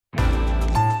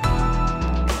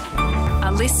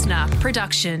listener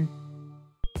production.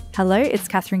 Hello, it's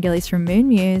Catherine Gillies from Moon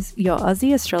Muse, your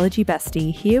Aussie astrology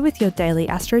bestie, here with your daily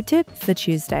astro tip for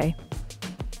Tuesday.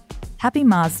 Happy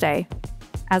Mars Day.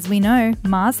 As we know,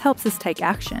 Mars helps us take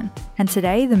action, and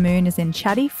today the moon is in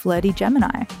chatty, flirty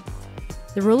Gemini.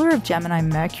 The ruler of Gemini,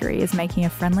 Mercury, is making a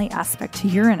friendly aspect to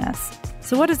Uranus.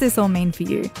 So what does this all mean for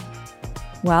you?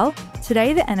 Well,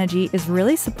 today the energy is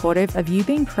really supportive of you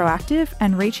being proactive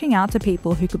and reaching out to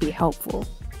people who could be helpful.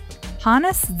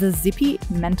 Harness the zippy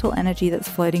mental energy that's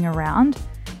floating around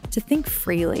to think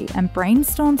freely and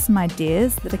brainstorm some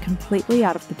ideas that are completely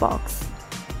out of the box.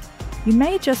 You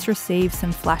may just receive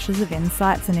some flashes of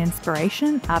insights and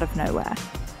inspiration out of nowhere.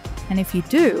 And if you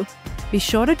do, be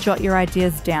sure to jot your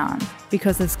ideas down,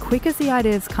 because as quick as the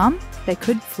ideas come, they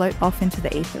could float off into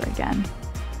the ether again.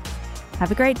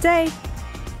 Have a great day!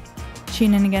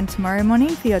 Tune in again tomorrow morning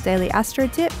for your daily astro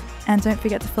tip, and don't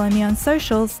forget to follow me on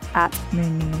socials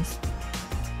 @MoonMuse.